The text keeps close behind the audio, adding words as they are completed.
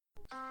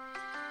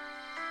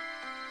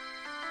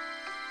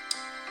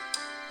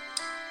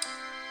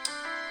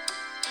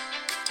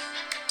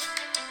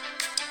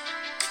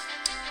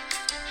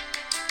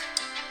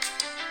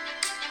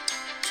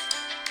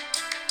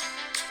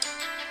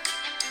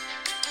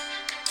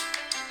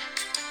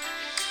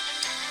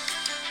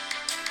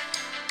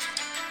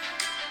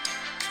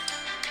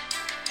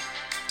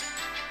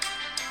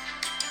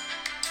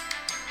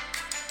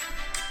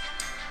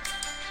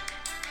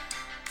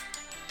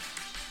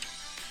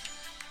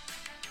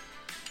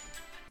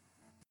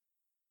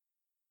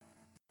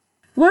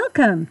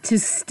Welcome to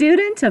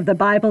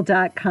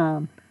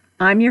studentofthebible.com.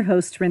 I'm your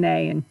host,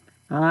 Renee, and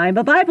I'm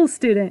a Bible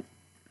student.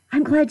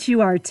 I'm glad you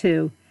are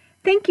too.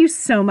 Thank you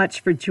so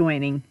much for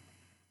joining.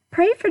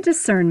 Pray for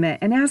discernment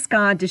and ask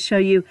God to show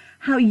you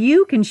how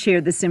you can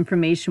share this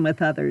information with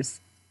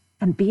others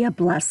and be a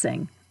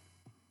blessing.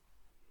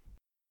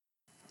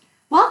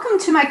 Welcome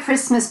to my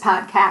Christmas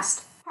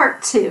podcast,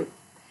 part 2.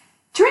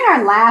 During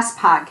our last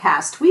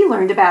podcast, we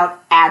learned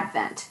about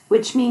Advent,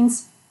 which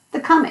means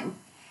the coming.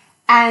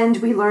 And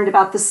we learned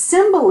about the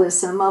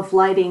symbolism of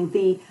lighting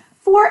the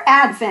 4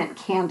 Advent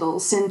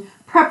candles in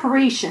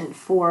preparation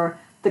for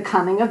the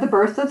coming of the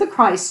birth of the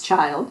Christ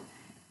child,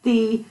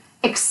 the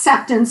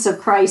acceptance of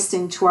Christ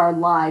into our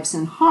lives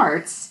and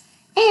hearts,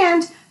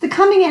 and the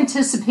coming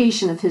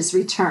anticipation of his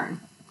return.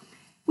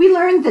 We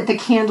learned that the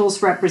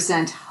candles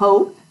represent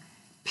hope,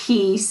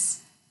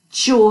 peace,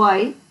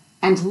 joy,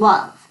 and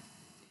love.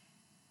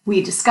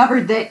 We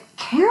discovered that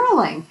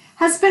caroling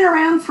has been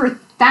around for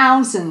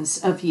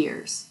thousands of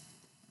years.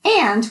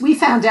 And we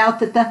found out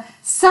that the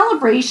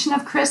celebration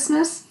of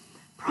Christmas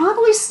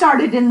probably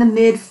started in the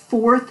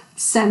mid-4th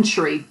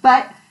century,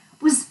 but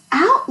was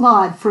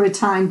outlawed for a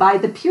time by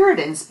the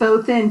Puritans,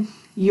 both in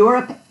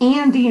Europe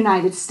and the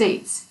United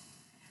States.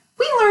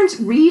 We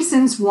learned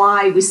reasons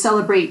why we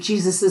celebrate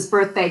Jesus'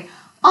 birthday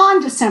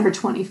on December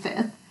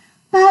 25th,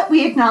 but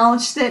we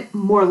acknowledged that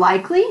more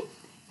likely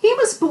he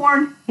was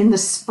born in the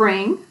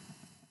spring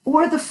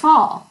or the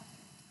fall.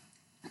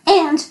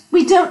 And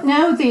we don't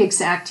know the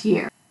exact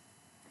year.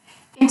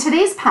 In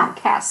today's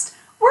podcast,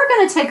 we're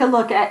going to take a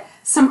look at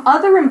some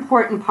other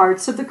important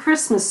parts of the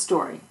Christmas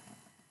story: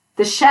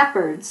 the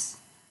shepherds,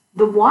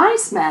 the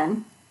wise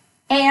men,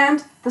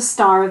 and the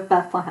Star of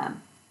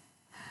Bethlehem.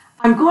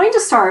 I'm going to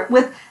start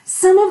with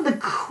some of the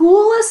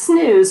coolest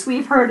news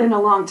we've heard in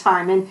a long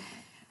time, and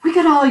we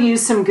could all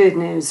use some good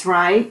news,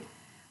 right?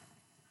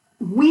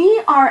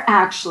 We are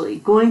actually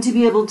going to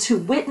be able to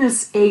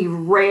witness a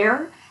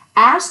rare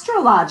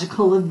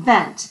astrological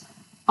event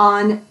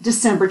on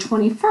December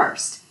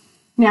 21st.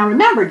 Now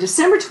remember,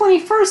 December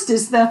 21st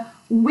is the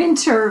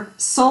winter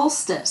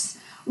solstice.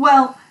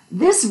 Well,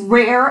 this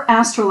rare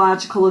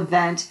astrological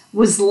event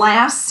was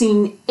last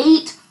seen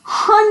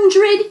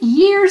 800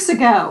 years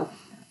ago,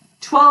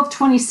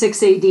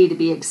 1226 AD to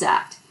be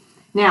exact.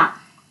 Now,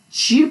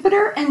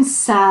 Jupiter and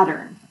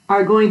Saturn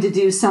are going to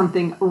do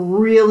something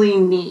really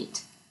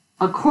neat.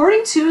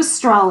 According to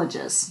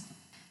astrologists,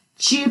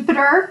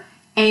 Jupiter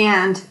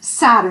and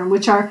Saturn,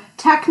 which are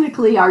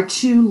technically our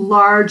 2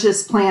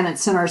 largest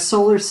planets in our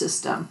solar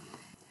system,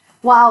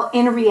 while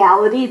in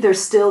reality they're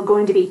still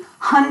going to be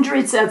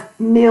hundreds of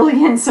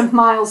millions of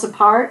miles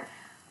apart,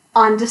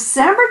 on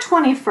December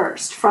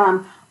 21st,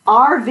 from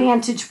our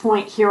vantage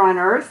point here on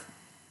Earth,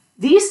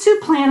 these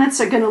 2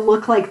 planets are going to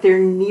look like they're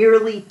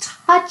nearly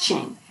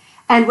touching.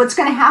 And what's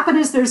going to happen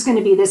is there's going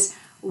to be this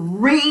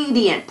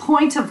radiant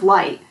point of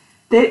light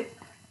that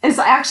is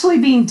actually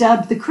being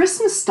dubbed the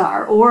Christmas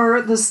star,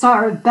 or the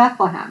Star of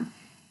Bethlehem.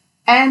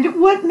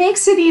 And what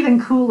makes it even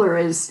cooler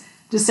is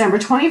December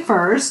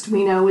 21st,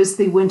 we know, is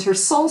the winter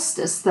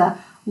solstice, the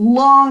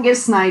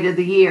longest night of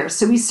the year.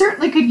 So we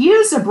certainly could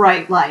use a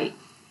bright light.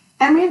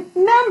 And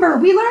remember,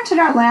 we learned in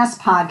our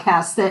last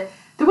podcast that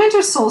the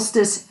winter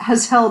solstice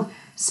has held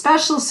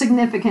special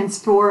significance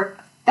for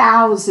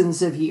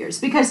thousands of years,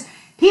 because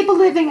people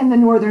living in the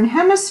northern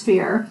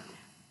hemisphere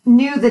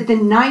knew that the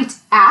night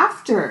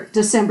after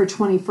December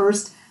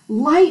 21st,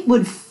 light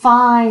would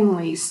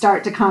finally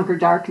start to conquer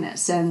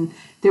darkness, and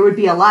there would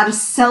be a lot of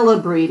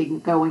celebrating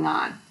going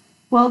on.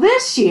 Well,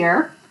 this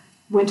year,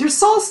 winter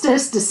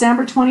solstice,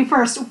 December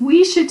 21st,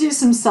 we should do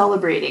some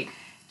celebrating.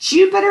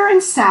 Jupiter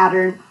and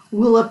Saturn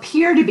will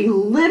appear to be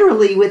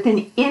literally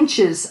within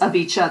inches of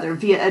each other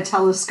via a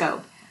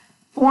telescope,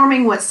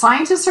 forming what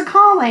scientists are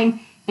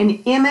calling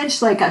an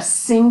image like a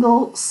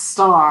single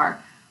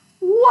star.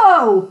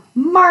 Whoa!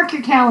 Mark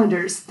your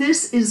calendars.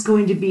 This is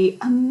going to be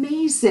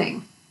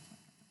amazing.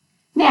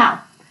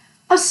 Now,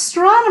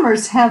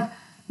 astronomers have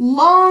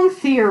long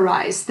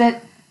theorized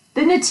that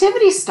the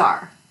Nativity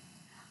star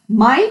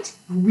might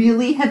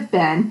really have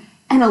been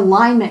an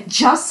alignment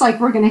just like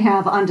we're going to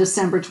have on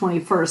December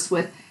 21st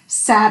with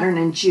Saturn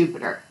and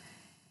Jupiter.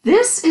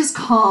 This is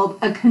called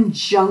a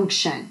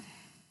conjunction.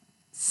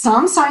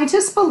 Some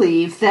scientists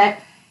believe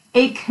that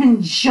a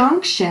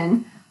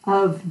conjunction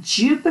of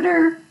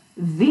Jupiter,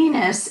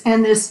 Venus,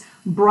 and this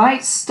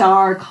bright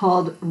star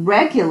called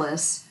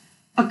Regulus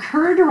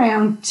occurred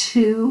around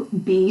 2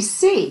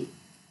 BC.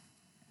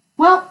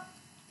 Well,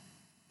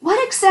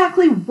 what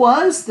exactly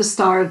was the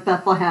Star of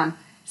Bethlehem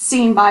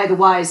seen by the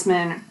wise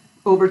men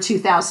over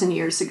 2,000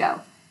 years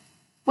ago?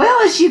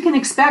 Well, as you can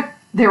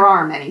expect, there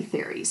are many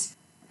theories.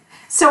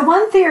 So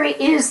one theory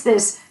is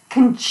this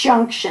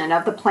conjunction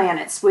of the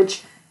planets,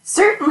 which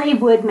certainly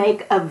would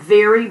make a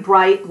very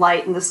bright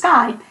light in the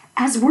sky,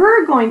 as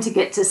we're going to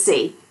get to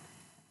see.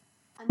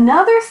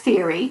 Another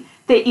theory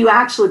that you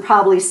actually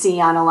probably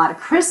see on a lot of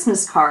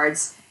Christmas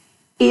cards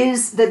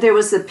is that there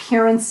was the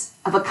appearance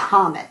of a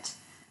comet.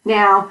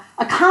 Now,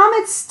 a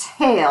comet's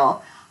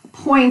tail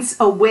points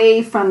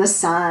away from the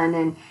sun,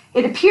 and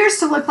it appears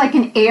to look like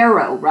an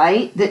arrow,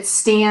 right, that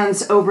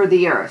stands over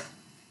the Earth.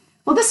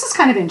 Well, this is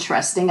kind of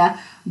interesting. A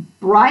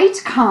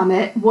bright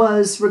comet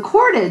was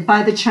recorded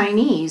by the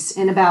Chinese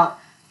in about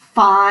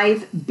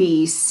 5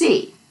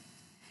 BC.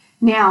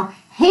 Now,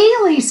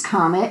 Halley's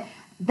Comet,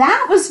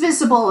 that was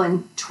visible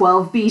in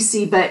 12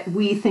 BC, but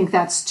we think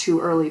that's too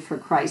early for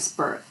Christ's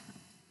birth.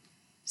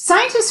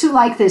 Scientists who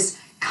like this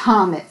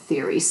comet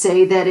theory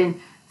say that in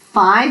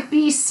 5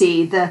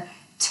 BC, the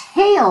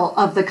tail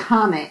of the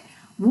comet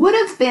would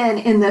have been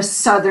in the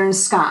southern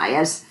sky,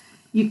 as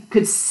you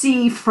could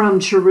see from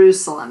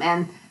Jerusalem,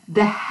 and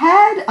the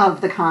head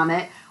of the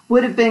comet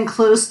would have been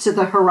close to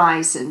the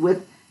horizon,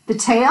 with the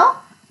tail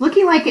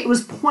looking like it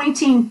was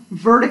pointing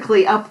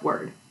vertically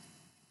upward.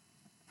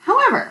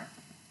 However,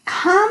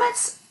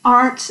 comets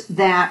aren't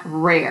that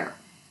rare.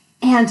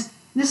 And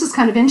this is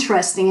kind of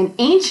interesting. In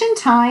ancient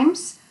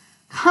times,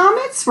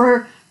 comets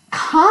were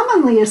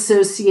commonly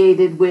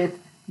associated with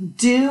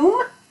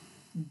doom,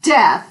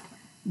 death,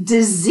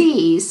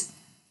 disease,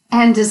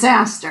 and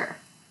disaster.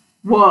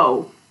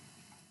 Whoa.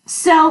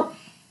 So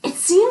it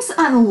seems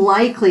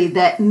unlikely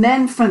that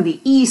men from the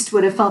East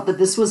would have felt that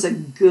this was a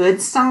good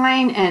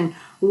sign and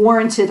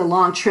warranted a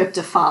long trip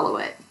to follow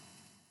it.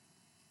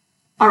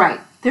 All right,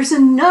 there's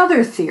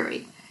another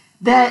theory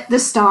that the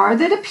star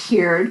that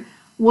appeared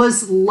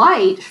was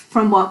light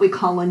from what we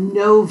call a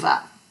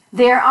nova.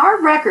 There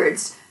are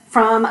records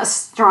from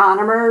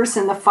astronomers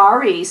in the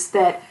Far East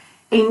that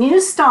a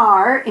new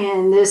star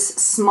in this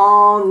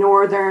small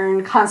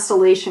northern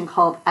constellation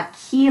called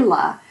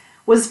Aquila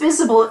was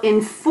visible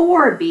in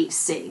 4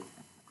 BC.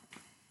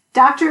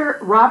 Dr.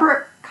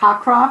 Robert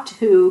Cockcroft,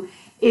 who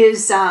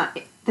is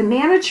the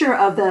manager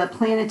of the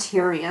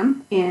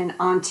planetarium in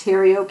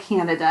Ontario,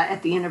 Canada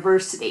at the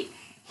university,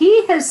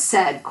 he has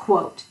said,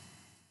 quote,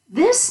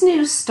 "This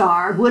new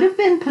star would have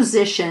been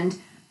positioned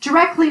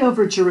directly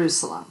over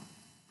Jerusalem.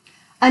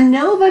 A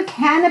nova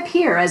can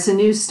appear as a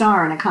new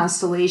star in a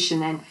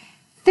constellation and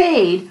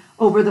fade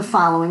over the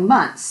following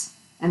months."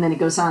 And then he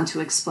goes on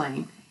to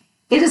explain,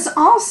 "It is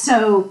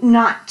also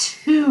not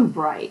too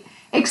bright,"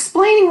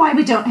 explaining why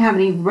we don't have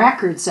any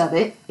records of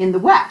it in the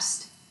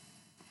West.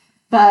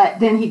 But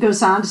then he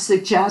goes on to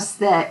suggest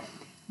that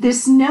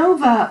this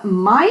nova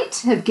might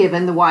have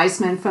given the wise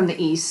men from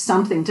the East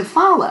something to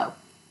follow.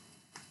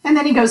 And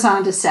then he goes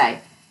on to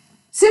say,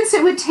 since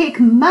it would take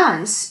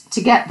months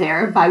to get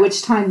there, by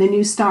which time the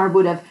new star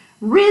would have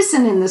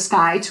risen in the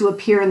sky to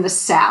appear in the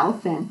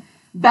south, and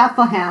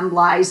Bethlehem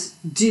lies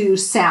due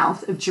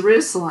south of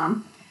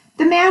Jerusalem,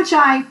 the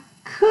magi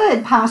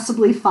could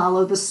possibly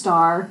follow the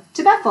star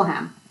to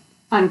Bethlehem,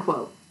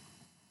 unquote.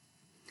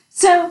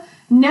 So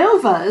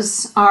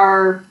novas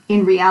are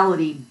in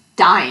reality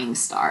dying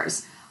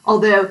stars,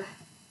 although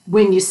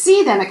when you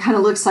see them, it kind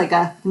of looks like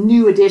a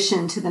new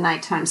addition to the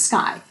nighttime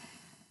sky.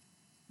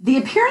 The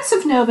appearance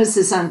of novas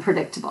is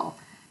unpredictable.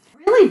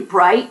 Really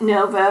bright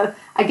nova,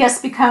 I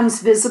guess,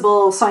 becomes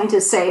visible,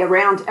 scientists say,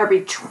 around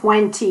every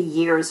 20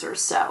 years or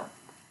so.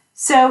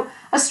 So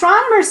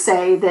astronomers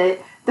say that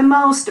the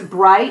most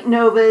bright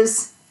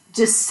novas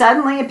just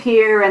suddenly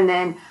appear and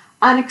then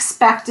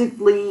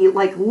unexpectedly,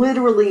 like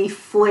literally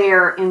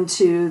flare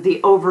into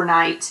the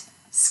overnight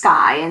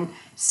sky. And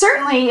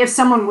certainly if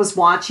someone was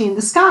watching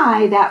the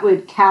sky, that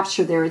would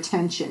capture their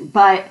attention.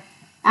 But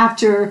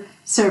after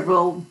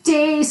several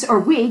days or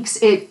weeks,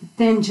 it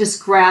then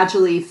just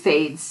gradually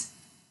fades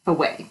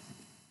away.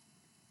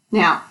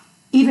 Now,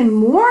 even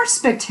more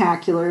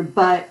spectacular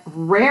but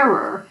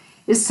rarer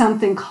is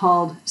something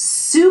called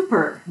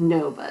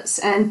supernovas.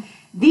 And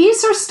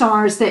these are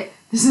stars that,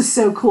 this is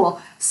so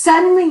cool,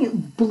 suddenly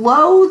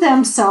blow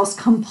themselves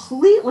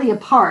completely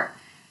apart,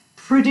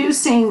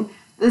 producing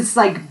this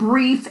like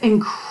brief,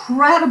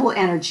 incredible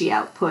energy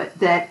output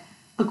that,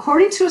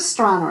 according to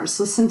astronomers,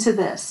 listen to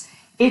this,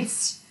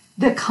 it's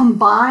the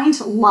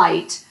combined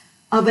light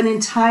of an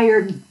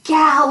entire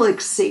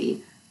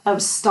galaxy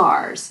of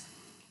stars.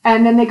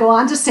 And then they go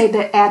on to say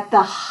that at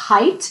the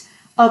height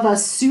of a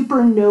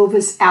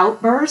supernova's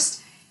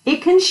outburst,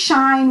 it can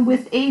shine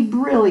with a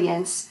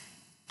brilliance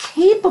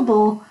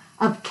capable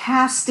of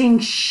casting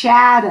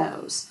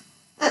shadows.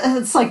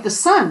 It's like the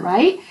sun,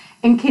 right?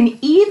 And can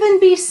even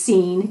be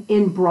seen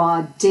in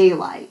broad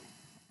daylight,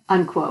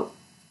 unquote.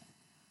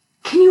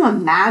 Can you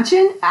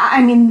imagine?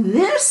 I mean,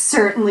 this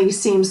certainly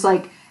seems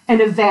like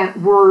an event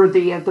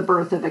worthy of the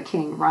birth of a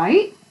king,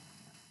 right?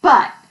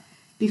 But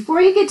before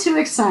you get too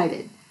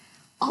excited,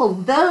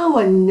 although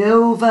a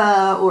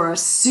nova or a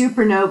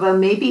supernova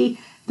may be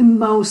the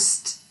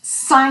most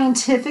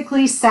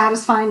scientifically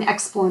satisfying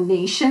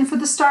explanation for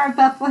the Star of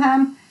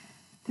Bethlehem,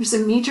 there's a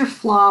major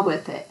flaw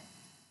with it.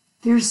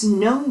 There's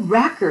no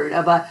record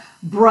of a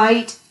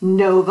bright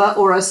nova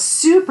or a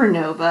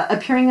supernova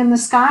appearing in the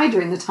sky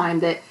during the time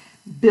that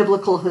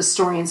biblical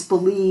historians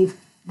believe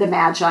the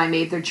Magi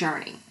made their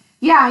journey.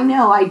 Yeah, I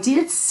know, I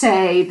did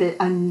say that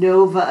a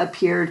nova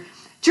appeared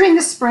during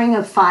the spring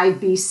of 5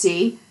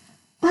 BC,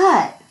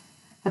 but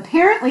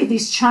apparently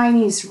these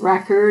Chinese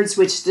records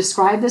which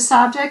describe this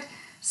object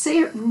say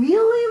it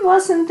really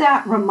wasn't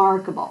that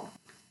remarkable.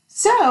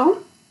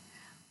 So,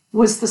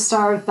 Was the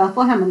Star of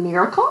Bethlehem a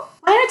miracle?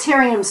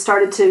 Planetariums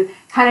started to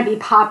kind of be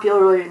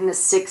popular in the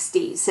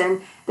 60s,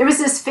 and there was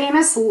this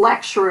famous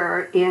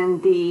lecturer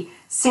in the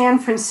San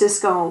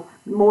Francisco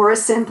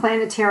Morrison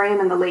Planetarium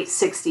in the late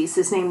 60s.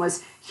 His name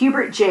was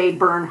Hubert J.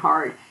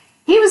 Bernhard.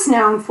 He was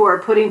known for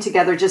putting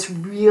together just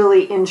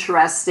really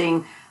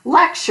interesting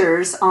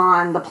lectures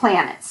on the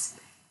planets.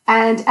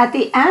 And at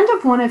the end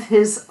of one of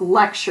his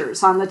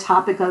lectures on the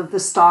topic of the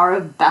Star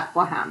of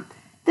Bethlehem,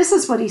 this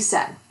is what he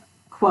said,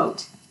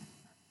 quote,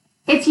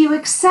 "If you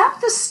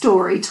accept the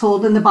story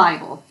told in the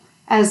Bible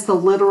as the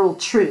literal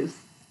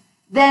truth,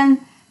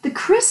 then the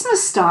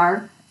Christmas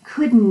star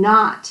could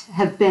not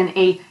have been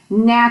a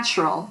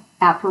natural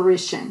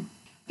apparition.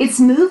 Its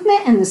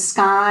movement in the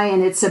sky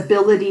and its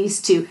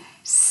abilities to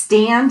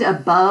stand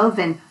above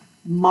and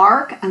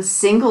mark a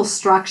single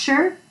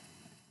structure,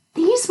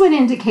 these would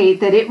indicate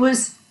that it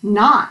was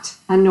not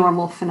a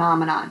normal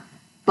phenomenon,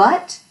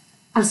 but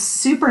a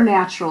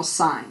supernatural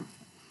sign,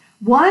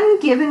 one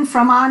given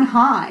from on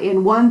high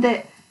and one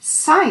that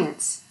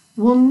science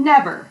will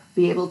never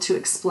be able to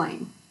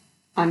explain,"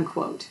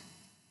 unquote.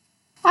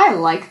 I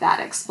like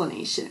that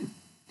explanation.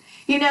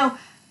 You know,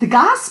 the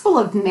Gospel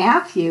of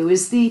Matthew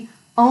is the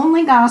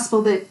only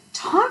gospel that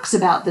talks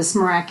about this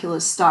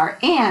miraculous star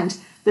and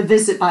the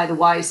visit by the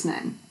wise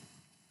men.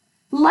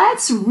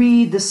 Let's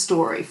read the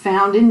story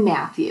found in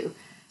Matthew,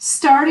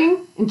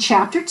 starting in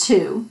chapter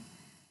 2,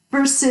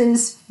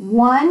 verses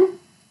 1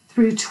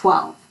 through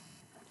 12.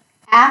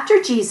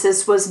 After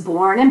Jesus was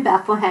born in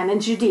Bethlehem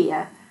in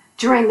Judea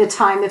during the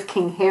time of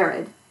King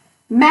Herod,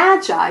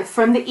 magi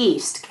from the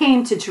east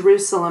came to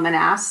Jerusalem and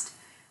asked,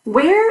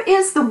 "Where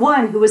is the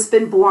one who has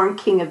been born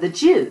King of the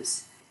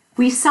Jews?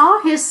 We saw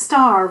his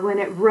star when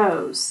it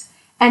rose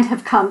and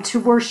have come to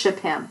worship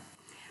him."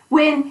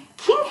 When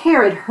King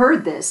Herod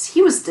heard this,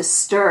 he was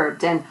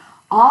disturbed, and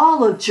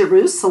all of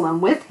Jerusalem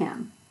with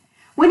him.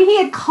 When he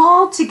had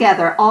called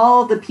together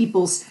all the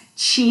people's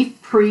chief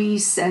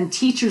priests and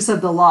teachers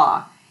of the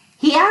law,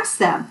 he asked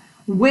them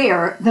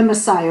where the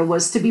Messiah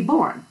was to be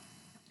born.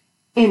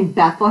 "In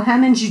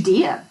Bethlehem in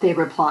Judea," they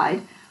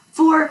replied,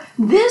 "for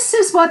this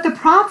is what the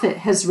prophet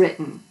has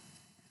written.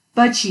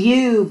 But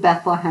you,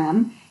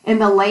 Bethlehem, in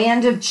the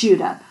land of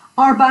Judah,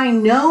 are by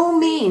no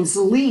means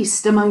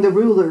least among the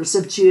rulers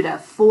of Judah,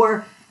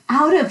 for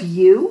out of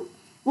you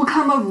will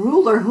come a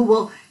ruler who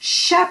will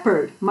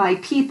shepherd my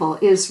people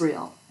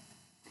Israel."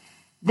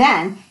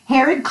 Then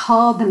Herod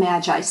called the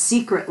Magi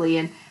secretly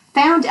and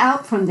found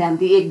out from them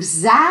the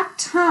exact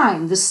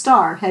time the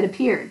star had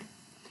appeared.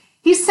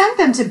 He sent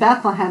them to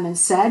Bethlehem and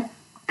said,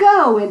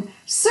 "Go and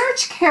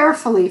search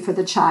carefully for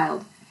the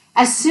child.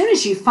 As soon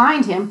as you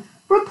find him,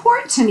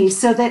 report to me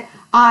so that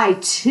I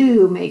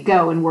too may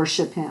go and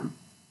worship him."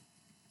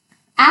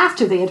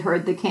 After they had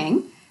heard the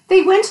king,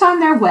 they went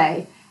on their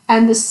way,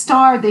 and the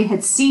star they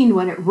had seen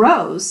when it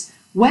rose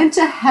went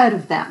ahead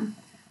of them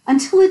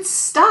until it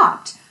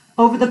stopped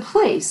over the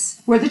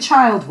place where the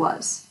child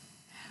was.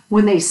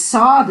 When they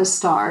saw the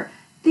star,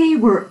 they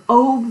were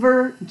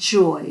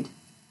overjoyed.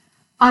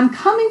 On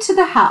coming to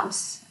the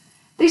house,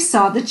 they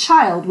saw the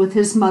child with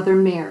his mother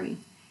Mary,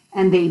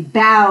 and they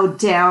bowed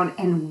down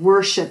and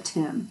worshiped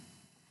him.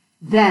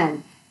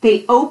 Then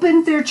they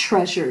opened their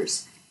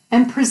treasures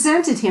and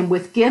presented him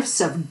with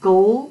gifts of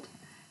gold,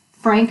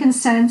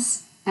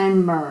 frankincense,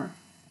 and myrrh.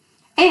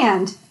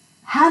 And,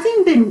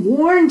 having been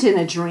warned in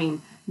a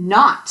dream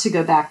not to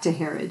go back to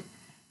Herod,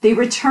 they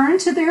returned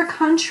to their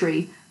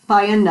country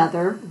by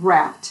another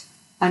route,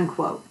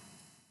 unquote.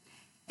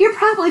 You're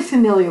probably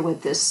familiar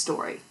with this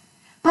story,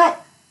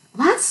 but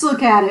let's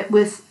look at it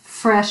with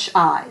fresh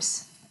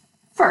eyes.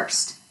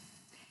 First,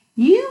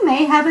 you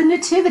may have a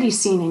nativity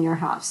scene in your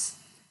house,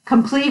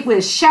 complete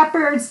with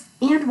shepherds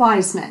and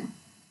wise men.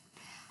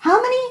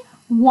 How many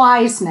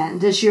wise men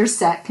does your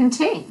set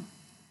contain?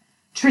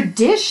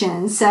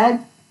 Tradition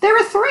said there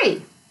were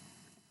 3.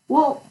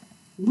 Well,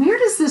 where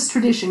does this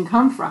tradition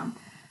come from?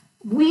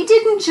 We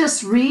didn't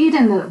just read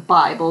in the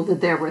Bible that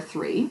there were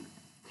 3.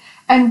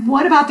 And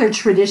what about their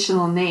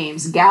traditional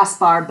names,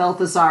 Gaspar,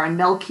 Balthazar, and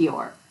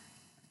Melchior?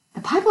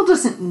 The Bible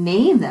doesn't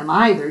name them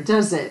either,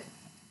 does it?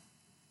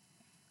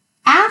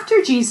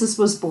 After Jesus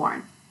was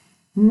born,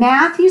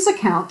 Matthew's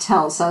account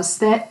tells us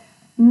that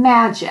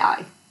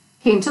magi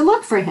came to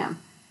look for him,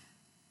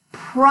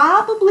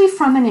 probably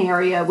from an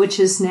area which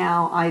is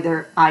now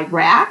either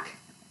Iraq,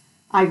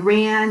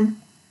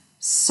 Iran,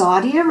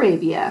 Saudi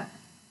Arabia,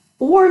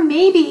 or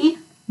maybe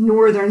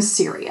northern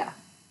Syria.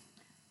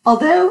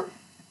 Although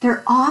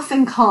they're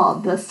often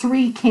called the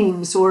 3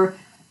 kings or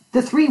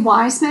the 3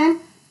 wise men,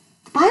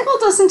 the Bible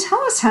doesn't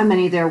tell us how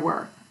many there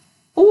were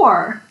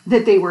or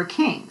that they were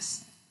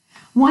kings.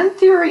 One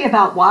theory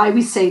about why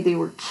we say they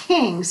were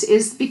kings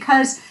is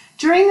because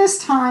during this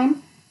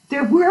time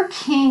there were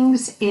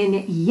kings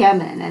in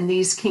Yemen, and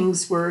these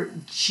kings were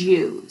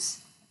Jews.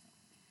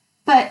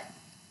 But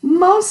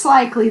most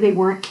likely they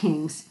weren't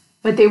kings,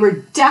 but they were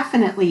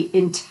definitely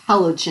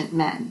intelligent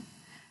men.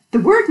 The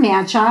word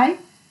magi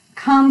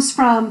comes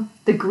from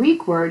the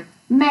Greek word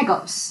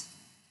magos,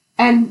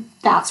 and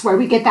that's where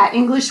we get that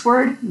English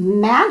word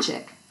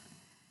magic.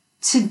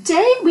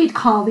 Today, we'd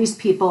call these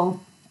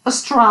people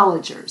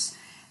astrologers.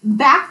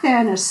 Back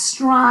then,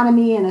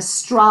 astronomy and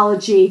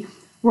astrology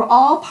were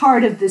all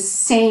part of the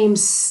same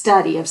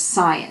study of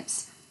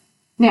science.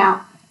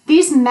 Now,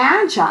 these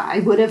magi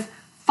would have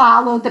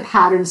followed the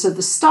patterns of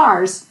the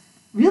stars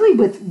really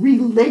with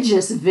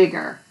religious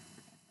vigor.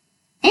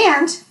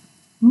 And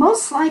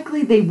most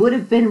likely they would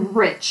have been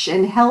rich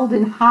and held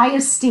in high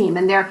esteem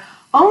in their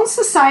own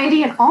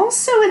society and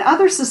also in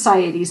other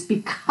societies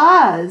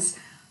because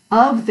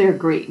of their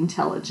great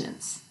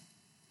intelligence.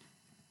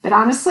 But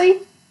honestly,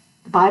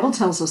 the Bible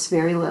tells us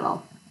very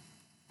little.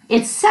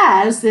 It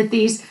says that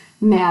these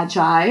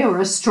magi or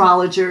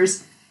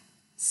astrologers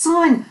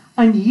saw an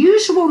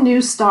unusual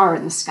new star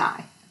in the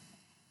sky,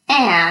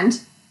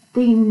 and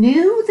they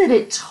knew that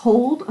it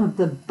told of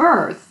the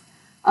birth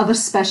of a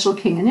special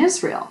king in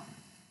Israel.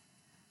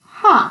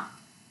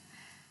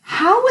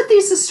 How would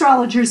these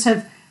astrologers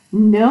have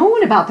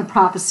known about the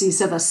prophecies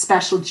of a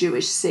special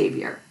Jewish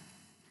savior?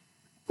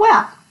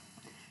 Well,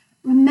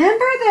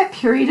 remember that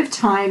period of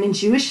time in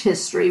Jewish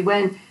history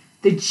when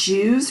the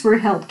Jews were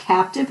held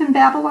captive in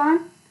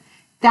Babylon?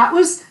 That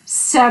was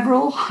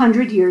several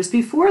hundred years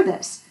before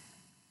this.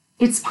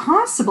 It's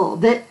possible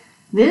that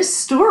this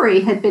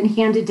story had been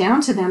handed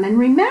down to them. And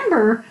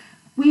remember,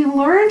 we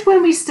learned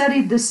when we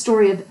studied the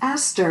story of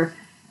Esther,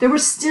 there were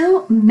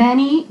still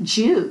many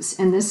Jews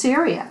in this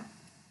area.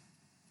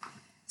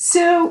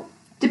 So,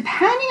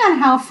 depending on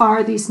how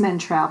far these men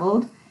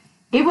traveled,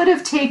 it would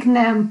have taken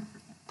them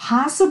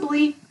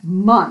possibly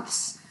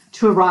months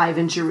to arrive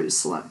in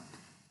Jerusalem.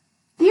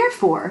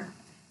 Therefore,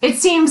 it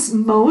seems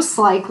most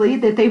likely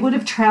that they would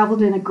have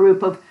traveled in a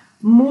group of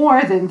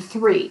more than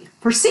 3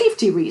 for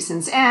safety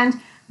reasons, and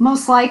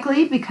most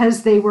likely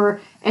because they were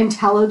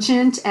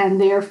intelligent and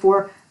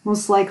therefore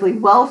most likely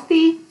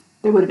wealthy,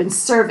 there would have been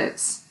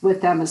servants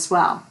with them as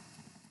well.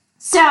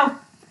 So,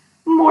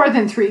 more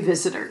than 3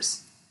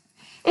 visitors.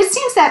 It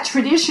seems that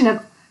tradition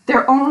of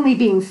there only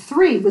being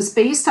 3 was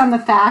based on the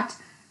fact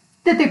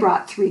that they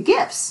brought 3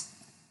 gifts.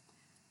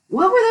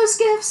 What were those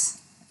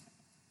gifts?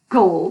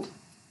 Gold,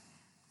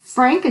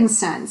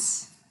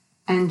 frankincense,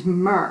 and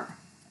myrrh.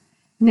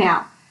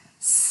 Now,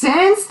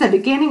 since the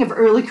beginning of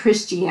early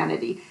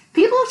Christianity,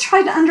 people have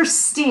tried to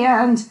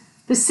understand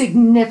the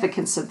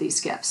significance of these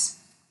gifts.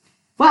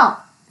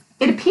 Well,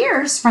 it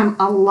appears from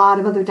a lot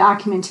of other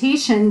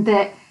documentation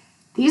that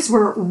these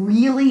were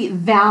really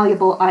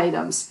valuable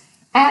items,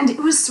 and it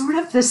was sort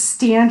of the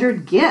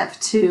standard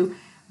gift to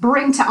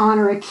bring to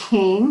honor a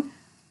king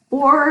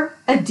or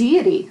a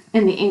deity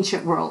in the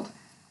ancient world.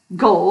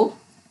 Gold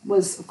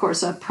was, of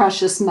course, a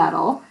precious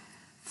metal.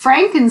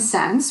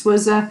 Frankincense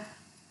was a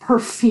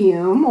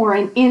perfume or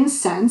an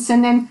incense,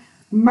 and then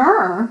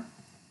myrrh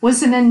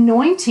was an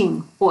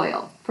anointing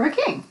oil for a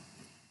king.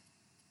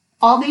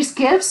 All these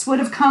gifts would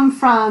have come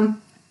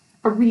from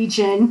a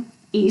region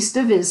east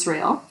of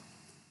Israel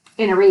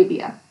in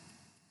Arabia.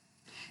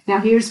 Now,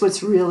 here's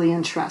what's really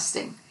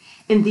interesting.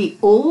 In the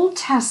Old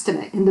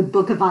Testament, in the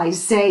book of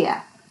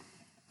Isaiah,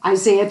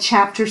 Isaiah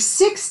chapter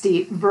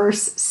 60,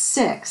 verse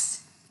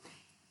 6,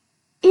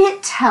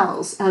 it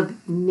tells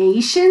of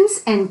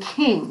nations and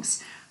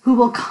kings who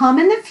will come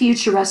in the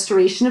future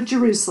restoration of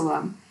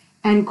Jerusalem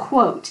and,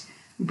 quote,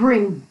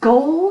 bring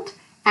gold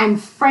and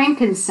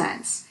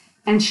frankincense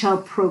and shall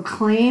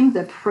proclaim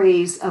the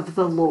praise of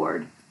the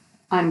Lord,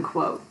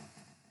 unquote.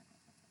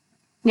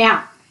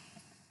 Now,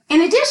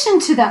 in addition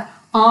to the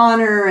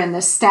honor and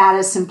the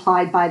status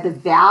implied by the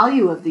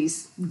value of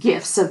these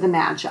gifts of the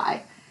Magi,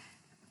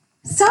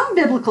 some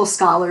biblical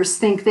scholars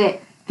think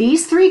that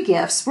these 3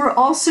 gifts were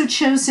also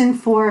chosen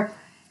for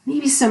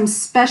maybe some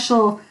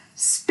special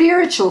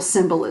spiritual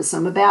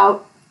symbolism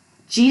about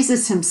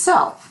Jesus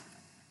himself.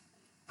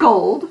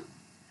 Gold,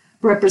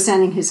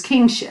 representing his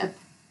kingship.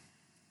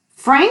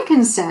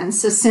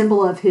 Frankincense, a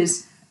symbol of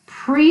his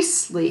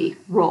priestly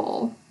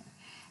role.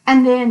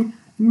 And then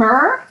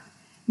myrrh,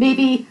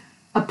 maybe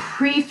a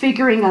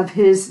prefiguring of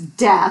his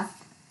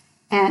death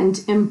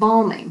and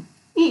embalming.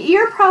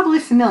 You're probably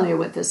familiar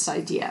with this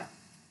idea.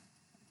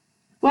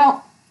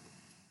 Well,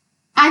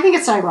 I think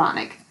it's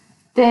ironic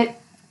that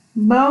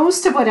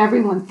most of what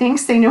everyone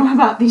thinks they know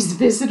about these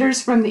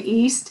visitors from the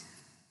East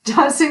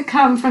doesn't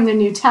come from the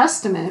New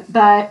Testament,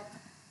 but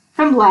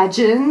from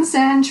legends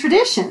and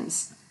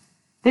traditions.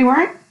 They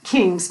weren't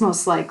kings,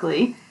 most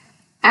likely,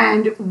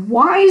 and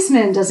wise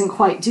men doesn't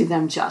quite do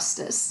them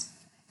justice.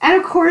 And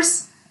of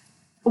course,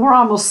 we're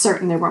almost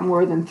certain there were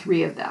more than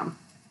 3 of them.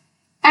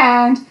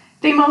 And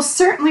they most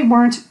certainly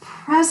weren't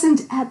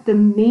present at the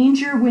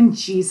manger when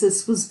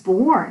Jesus was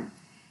born.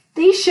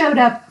 They showed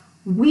up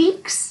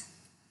weeks,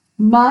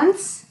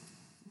 months,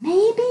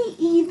 maybe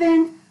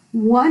even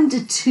 1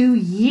 to 2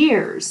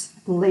 years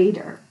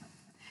later.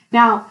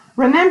 Now,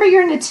 remember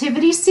your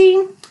nativity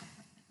scene?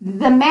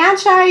 The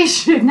Magi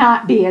should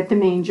not be at the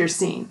manger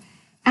scene.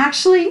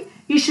 Actually,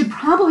 you should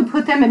probably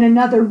put them in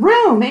another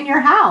room in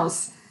your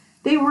house.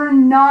 They were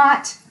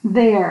not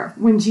there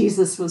when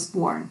Jesus was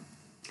born.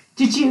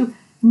 Did you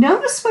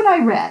notice what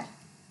I read?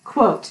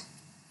 Quote,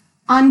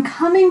 on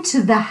coming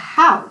to the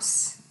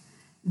house,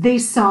 they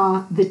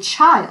saw the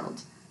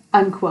child,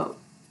 unquote.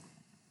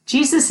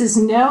 Jesus is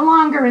no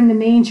longer in the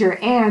manger,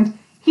 and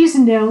he's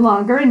no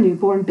longer a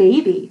newborn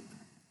baby.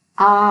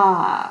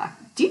 Ah,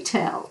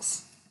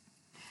 details.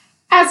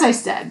 As I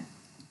said,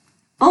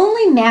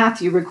 only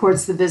Matthew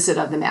records the visit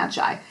of the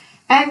Magi,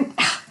 and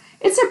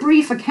it's a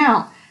brief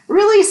account,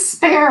 really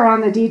spare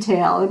on the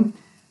detail, and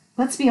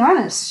let's be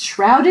honest,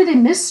 shrouded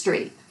in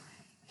mystery.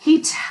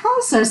 He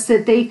tells us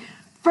that they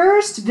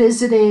first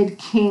visited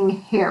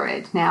King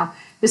Herod. Now,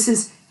 this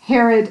is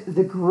Herod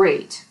the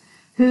Great,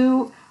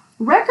 who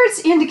records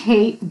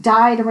indicate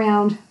died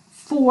around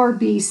 4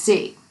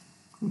 BC.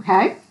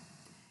 Okay?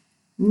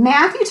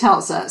 Matthew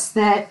tells us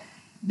that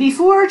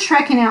before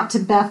trekking out to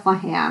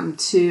Bethlehem,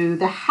 to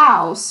the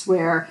house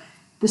where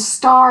the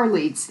star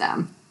leads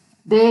them,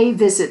 they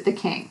visit the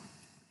king.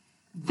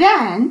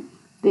 Then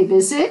they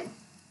visit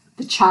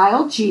the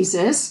child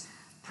Jesus,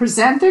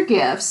 present their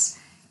gifts,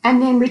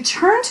 and then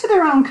return to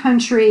their own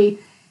country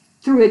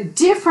through a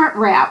different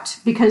route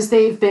because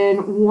they've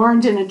been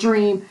warned in a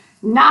dream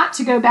not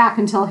to go back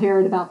and tell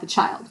Herod about the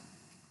child.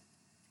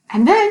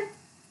 And then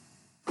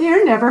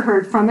they're never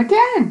heard from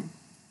again.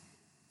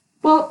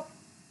 Well,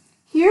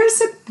 here's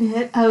a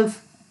bit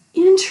of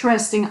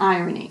interesting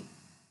irony.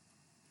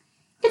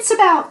 It's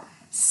about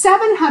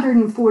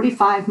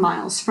 745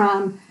 miles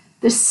from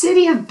the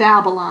city of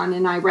Babylon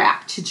in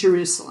Iraq to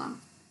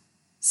Jerusalem.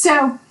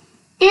 So,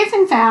 if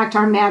in fact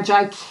our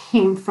Magi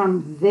came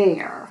from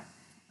there,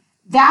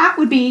 that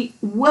would be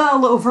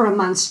well over a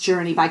month's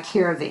journey by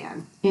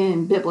caravan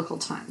in biblical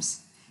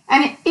times.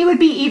 And it would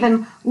be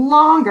even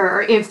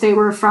longer if they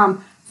were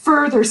from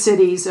further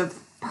cities of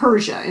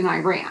Persia and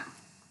Iran.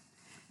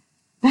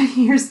 But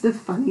here's the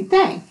funny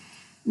thing.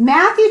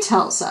 Matthew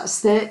tells us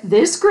that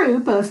this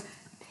group of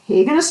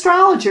pagan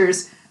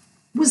astrologers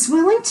was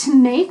willing to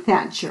make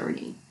that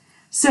journey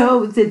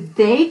so that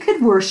they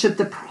could worship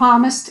the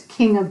promised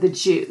king of the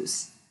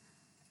Jews,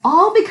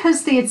 all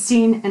because they had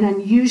seen an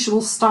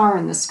unusual star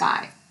in the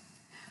sky.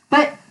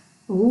 But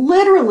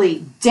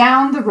literally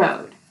down the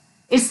road,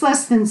 it's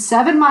less than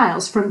 7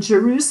 miles from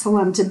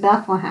Jerusalem to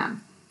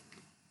Bethlehem.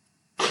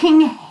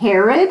 King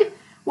Herod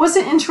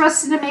wasn't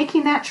interested in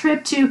making that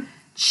trip to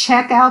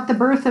check out the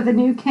birth of a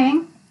new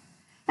king.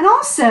 And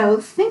also,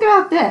 think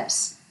about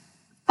this.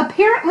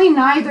 Apparently,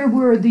 neither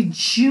were the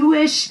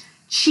Jewish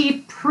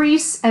chief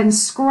priests and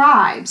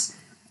scribes.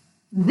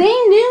 They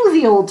knew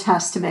the Old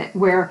Testament,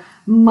 where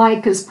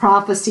Micah's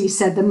prophecy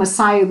said the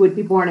Messiah would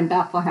be born in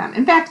Bethlehem.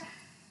 In fact,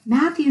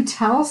 Matthew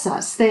tells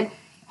us that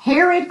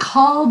Herod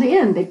called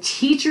in the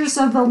teachers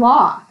of the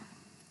law,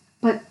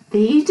 but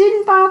they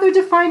didn't bother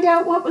to find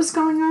out what was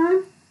going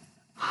on?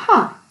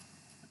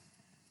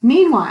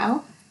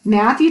 Meanwhile,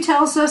 Matthew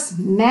tells us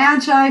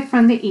Magi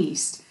from the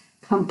east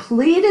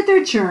completed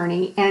their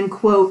journey and,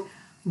 quote,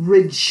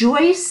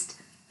 rejoiced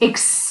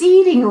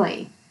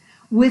exceedingly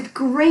with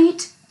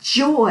great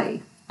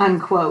joy,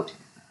 unquote,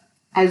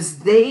 as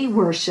they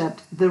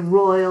worshiped the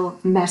royal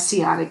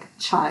messianic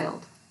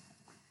child.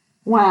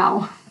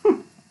 Wow.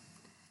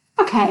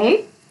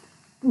 Okay,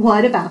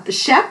 what about the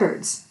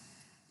shepherds?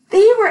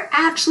 They were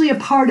actually a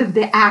part of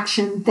the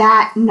action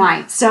that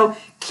night, so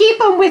keep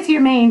them with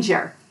your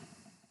manger.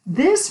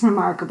 This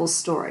remarkable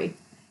story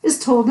is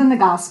told in the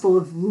Gospel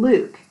of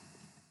Luke.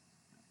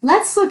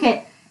 Let's look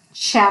at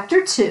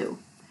chapter 2,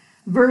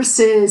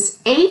 verses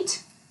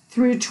 8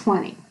 through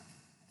 20.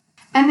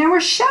 And there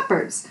were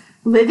shepherds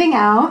living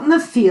out in the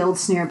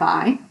fields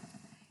nearby,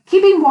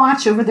 keeping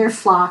watch over their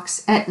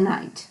flocks at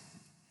night.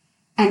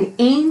 An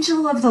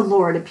angel of the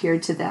Lord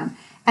appeared to them,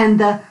 and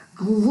the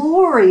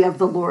glory of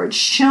the Lord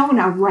shone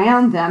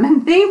around them,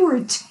 and they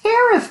were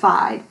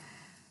terrified.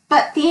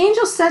 But the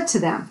angel said to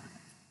them,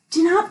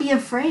 "Do not be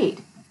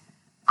afraid.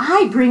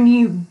 I bring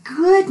you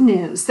good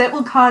news that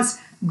will cause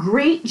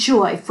great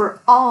joy for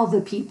all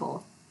the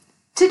people.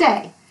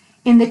 Today,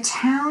 in the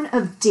town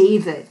of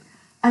David,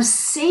 a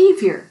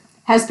Savior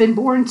has been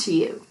born to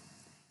you.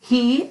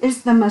 He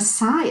is the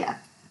Messiah,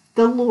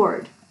 the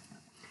Lord.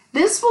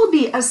 This will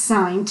be a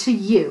sign to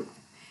you.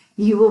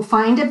 You will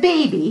find a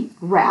baby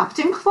wrapped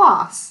in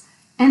cloths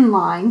and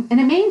lying in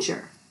a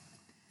manger."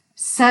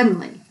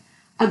 Suddenly,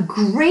 a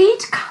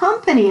great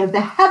company of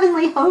the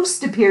heavenly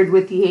host appeared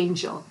with the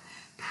angel,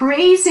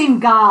 praising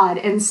God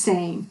and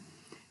saying,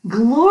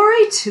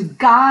 "Glory to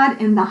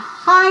God in the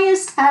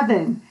highest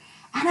heaven,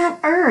 and on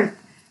earth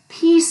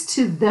peace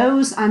to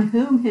those on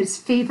whom his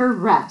favor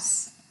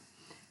rests."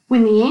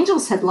 When the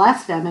angels had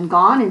left them and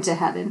gone into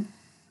heaven,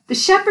 the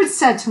shepherds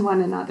said to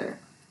one another,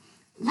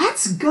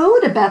 "Let's go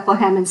to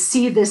Bethlehem and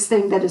see this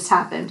thing that has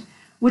happened,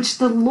 which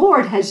the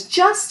Lord has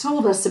just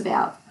told us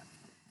about."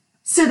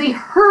 So they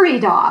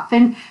hurried off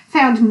and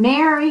found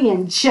Mary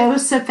and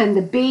Joseph and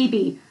the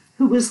baby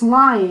who was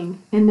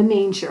lying in the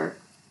manger.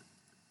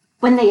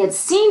 When they had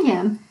seen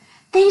him,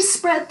 they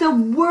spread the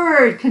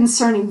word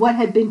concerning what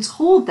had been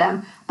told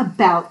them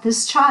about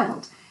this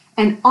child,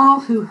 and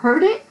all who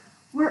heard it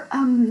were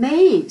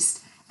amazed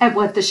at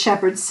what the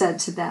shepherds said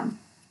to them.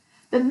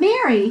 But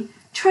Mary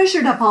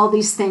treasured up all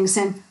these things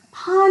and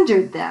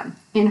pondered them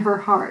in her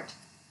heart.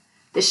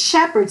 the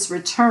shepherds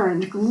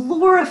returned,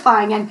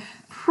 glorifying and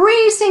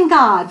praising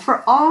God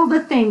for all the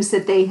things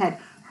that they had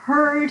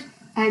heard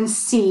and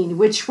seen,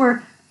 which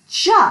were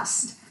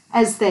just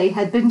as they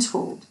had been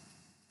told.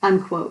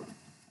 Unquote.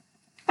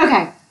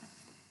 Okay,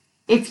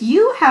 if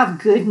you have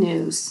good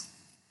news,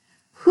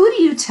 who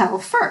do you tell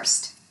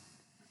first?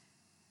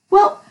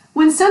 Well,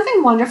 when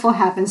something wonderful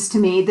happens to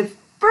me, the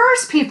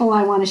first people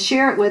I want to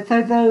share it with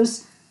are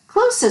those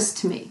closest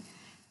to me,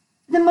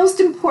 the most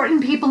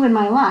important people in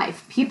my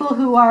life, people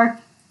who are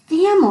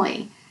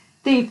family.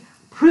 They've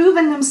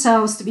proven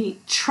themselves to be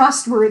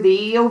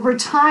trustworthy over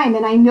time,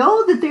 and I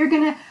know that they're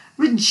going to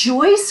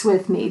rejoice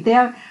with me.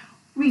 They'll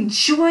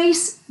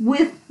rejoice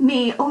with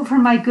me over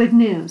my good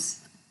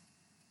news.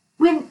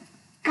 When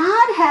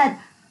God had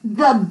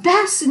the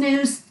best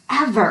news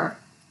ever,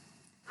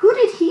 who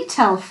did he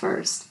tell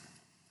first?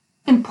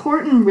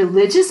 Important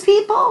religious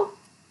people?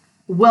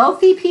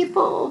 Wealthy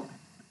people?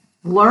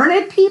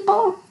 Learned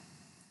people?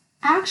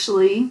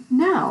 Actually,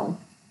 no.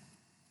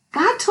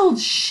 God told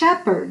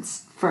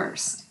shepherds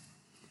first.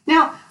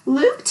 Now,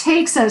 Luke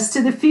takes us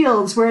to the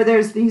fields where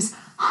there's these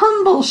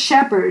humble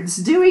shepherds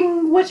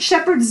doing what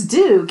shepherds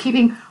do,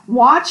 keeping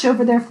watch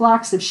over their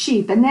flocks of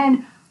sheep. And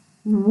then,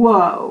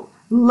 whoa,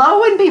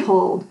 lo and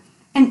behold,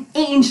 an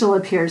angel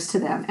appears to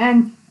them.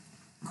 And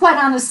quite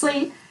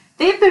honestly,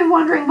 they've been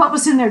wondering what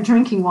was in their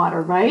drinking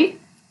water, right?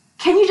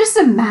 Can you just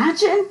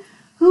imagine?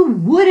 Who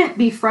wouldn't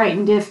be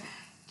frightened if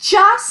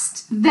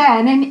just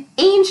then an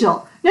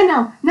angel,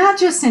 no, not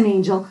just an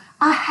angel,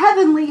 a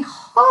heavenly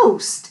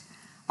host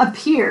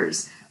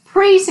appears,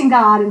 praising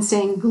God and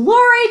saying,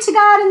 "Glory to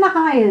God in the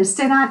highest,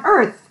 and on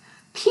earth,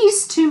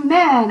 peace to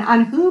men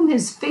on whom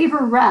his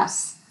favor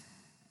rests."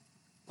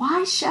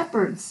 Why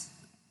shepherds?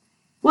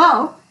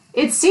 Well,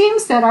 it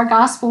seems that our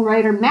gospel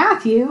writer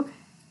Matthew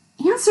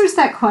answers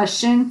that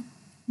question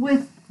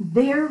with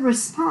their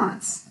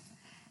response.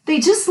 They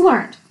just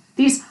learned,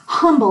 these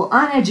humble,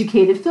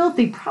 uneducated,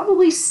 filthy,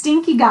 probably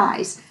stinky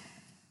guys,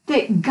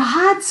 that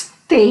God's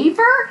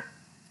favor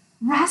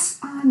rests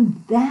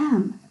on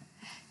them.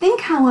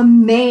 Think how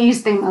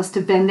amazed they must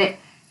have been that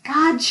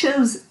God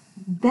chose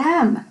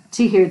them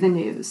to hear the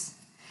news.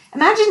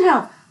 Imagine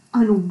how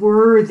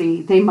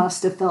unworthy they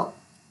must have felt,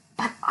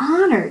 but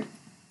honored.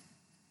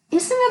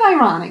 Isn't it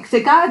ironic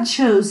that God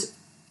chose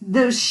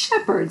those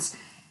shepherds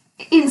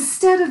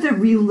instead of the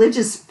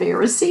religious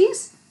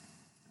Pharisees?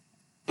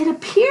 It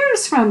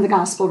appears from the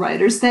gospel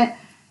writers that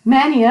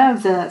many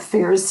of the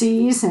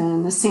Pharisees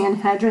and the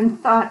Sanhedrin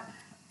thought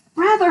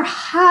rather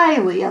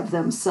highly of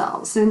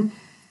themselves and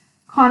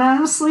quite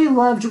honestly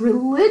loved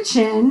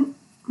religion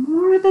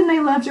more than they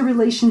loved a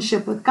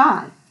relationship with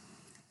God.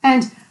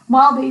 And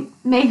while they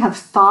may have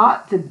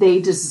thought that they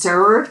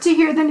deserved to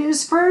hear the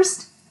news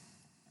first,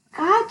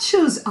 God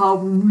chose a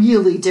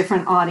really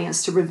different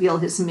audience to reveal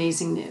his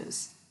amazing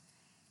news.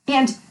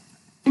 And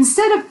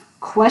instead of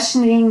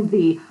questioning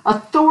the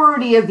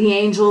authority of the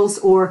angels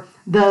or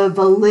the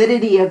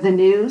validity of the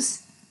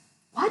news,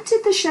 what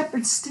did the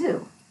shepherds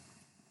do?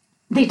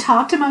 They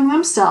talked among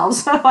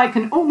themselves, so I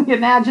can only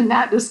imagine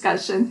that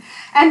discussion,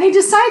 and they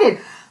decided,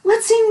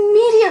 let's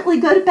immediately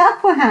go to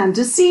Bethlehem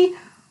to see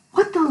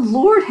what the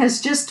Lord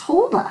has just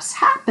told us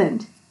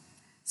happened.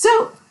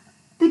 So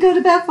they go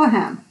to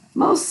Bethlehem,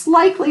 most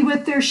likely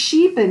with their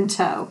sheep in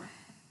tow,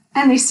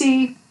 and they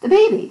see the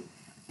baby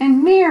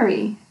and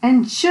Mary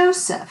and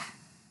Joseph.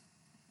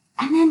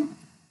 And then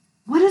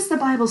what does the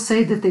Bible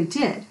say that they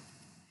did?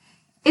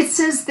 It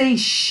says they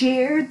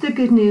shared the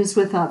good news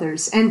with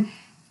others, and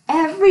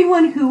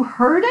everyone who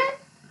heard it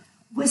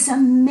was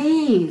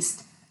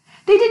amazed.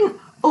 They didn't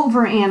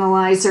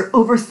overanalyze or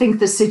overthink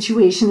the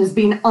situation as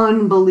being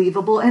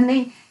unbelievable, and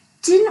they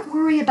didn't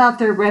worry about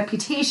their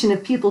reputation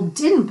if people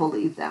didn't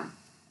believe them.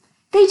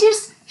 They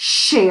just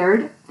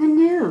shared the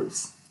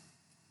news.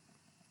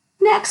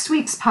 Next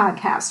week's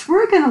podcast,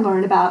 we're going to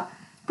learn about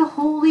the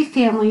Holy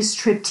Family's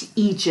trip to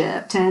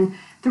Egypt and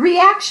the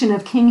reaction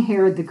of King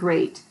Herod the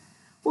Great.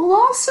 We'll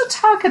also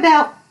talk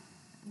about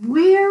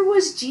where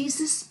was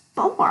Jesus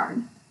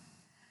born.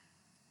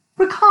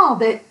 Recall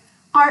that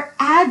our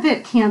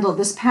Advent candle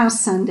this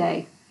past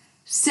Sunday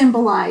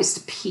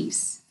symbolized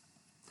peace.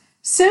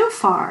 So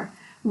far,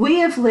 we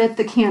have lit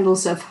the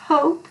candles of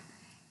hope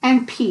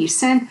and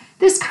peace, and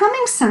this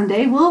coming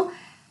Sunday we'll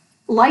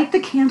light the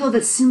candle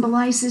that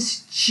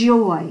symbolizes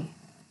joy.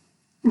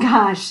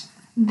 Gosh,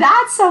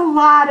 that's a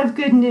lot of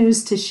good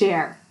news to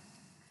share.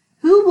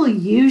 Who will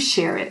you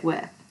share it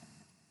with?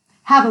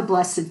 Have a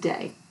blessed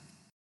day.